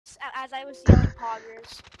as I was yelling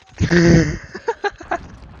poggers.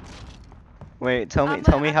 Wait,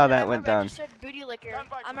 tell me how that went down. I'm a registered booty licker.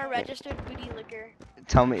 I'm a registered booty licker.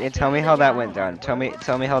 Tell me how that went down. Tell me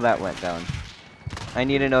how that went down. I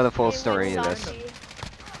need to know the full story of this.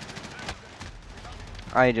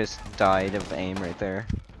 I just died of aim right there.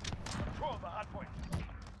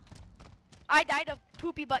 I died of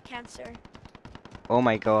poopy butt cancer. Oh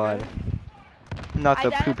my god. Not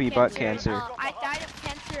the poopy butt cancer. I died of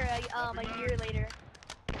cancer a year later.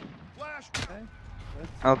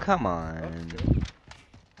 Oh, come on.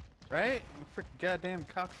 Right? Freaking goddamn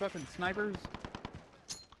cocksucking snipers.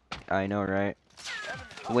 I know, right?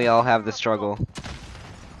 We all have the struggle.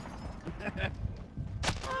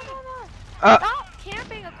 Stop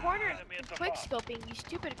camping a corner and quick scoping, you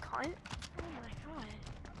stupid cunt. Oh my god.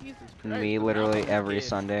 Me literally every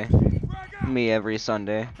Sunday. Me every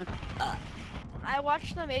Sunday. I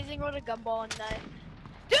watched The Amazing World of Gumball and Nut.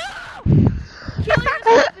 Dude! Kill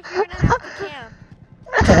yourself if you're gonna have to camp.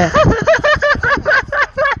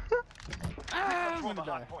 I'm gonna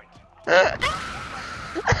die.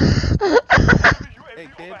 Hey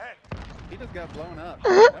kid, he just got blown up.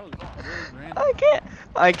 That was really random.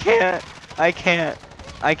 I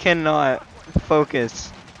cannot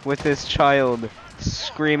focus with this child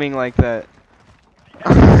screaming like that.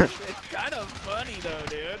 It's kind of funny though,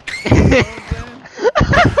 dude. You know what I'm saying?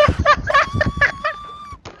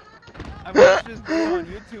 I watched this video on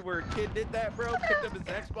YouTube where a kid did that, bro. Picked up his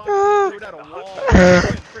Xbox and threw it at a wall.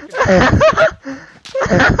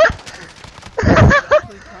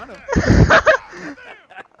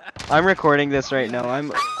 I'm recording this right now.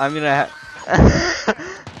 I'm gonna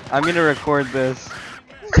I'm gonna record this.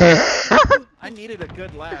 I needed a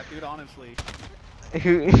good laugh, dude. Honestly.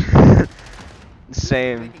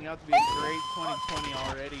 Same. Making out to be a great 2020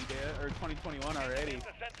 already, dude, or 2021 already.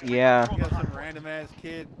 Yeah. You got some random ass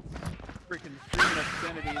kid freaking screaming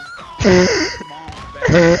obscenities. Mom's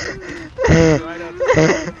back. Right up.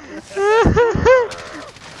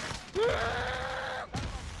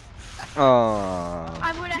 Oh,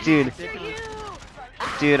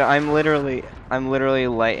 dude, I'm literally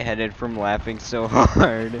lightheaded from laughing so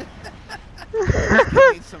hard. Give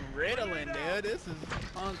me some Ritalin, dude. This is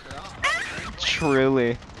punk rock.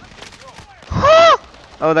 Truly.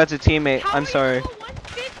 Oh, that's a teammate. I'm sorry.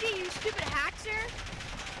 150, you stupid hacker.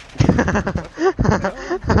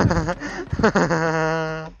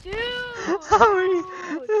 Dude,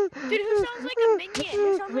 who sounds like a minion?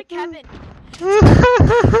 Who sounds like Kevin?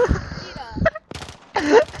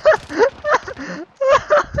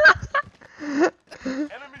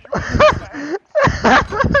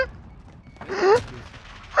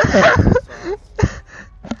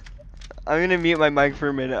 I'm gonna mute my mic for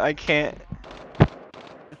a minute. I can't.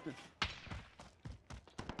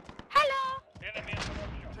 Hello.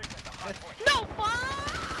 No fuck.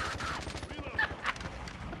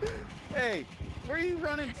 Hey, where are you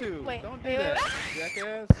running to? Wait, Don't do wait, that, wait.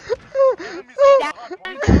 jackass.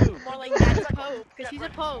 More like Daddy Pope, because he's a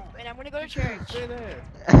pope, and I'm gonna go to church. Stay there.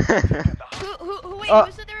 Wait,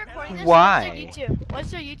 who said they're recording this? Why?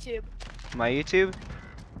 What's their YouTube? My YouTube?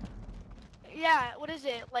 Yeah, what is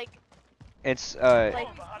it? Like, it's Angry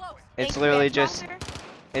literally Xboxer? just,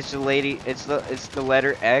 it's the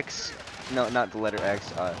letter X, no, not the letter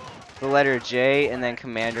X, the letter J and then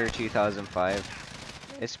Commander 2005.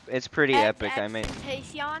 It's pretty epic. I mean,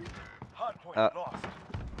 Tacion? no.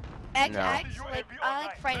 Eggs, like, I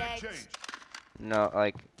like fried eggs. No,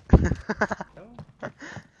 like,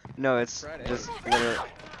 no, it's just literally.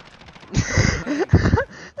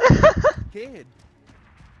 Kid.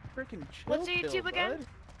 Freaking chill. What's your YouTube again?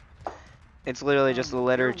 It's literally just the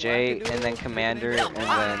letter J and then Commander and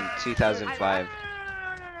then 2005.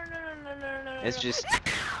 It's just.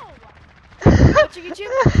 What's your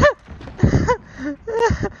YouTube?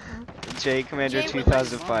 J Commander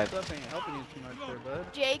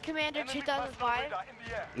 2005. J Commander 2005.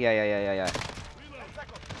 Yeah.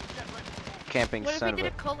 Camping What if son we of did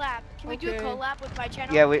a collab? Can we do a collab with my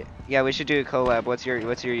channel? Yeah, we should do a collab. What's your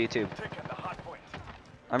YouTube?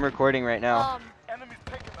 I'm recording right now.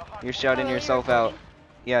 You're shouting yourself out.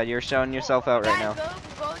 Yeah, you're shouting yourself out right now. Go to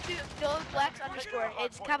Flex _.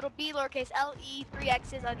 It's capital B lowercase L E 3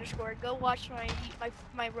 X's _ Go watch my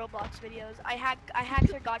Roblox videos. I hack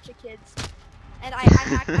their gotcha kids, and I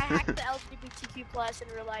hack the LGBTQ plus in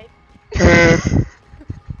real life.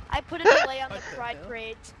 I put a delay on the pride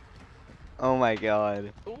parades. Oh my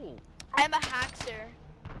god. Ooh. I'm a hackster.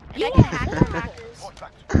 And I can hack the hackers.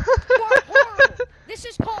 This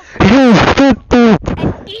is called and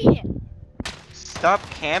eat it. Stop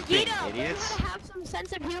camping, Gito, idiots. learn how to have some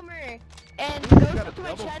sense of humor. and Ooh, go got a to my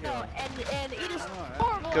double channel kill. and eat his Oh,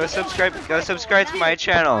 horrible. Go eat his subscribe to my horrible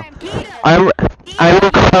channel. I'm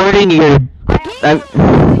recording you. I'm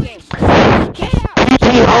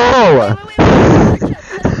PTO.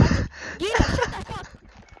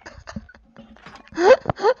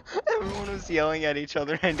 Everyone was yelling at each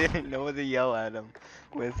other. I didn't know what to yell at them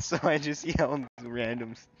with, so I just yelled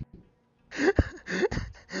random.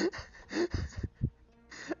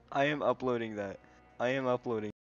 I am uploading that. I am uploading.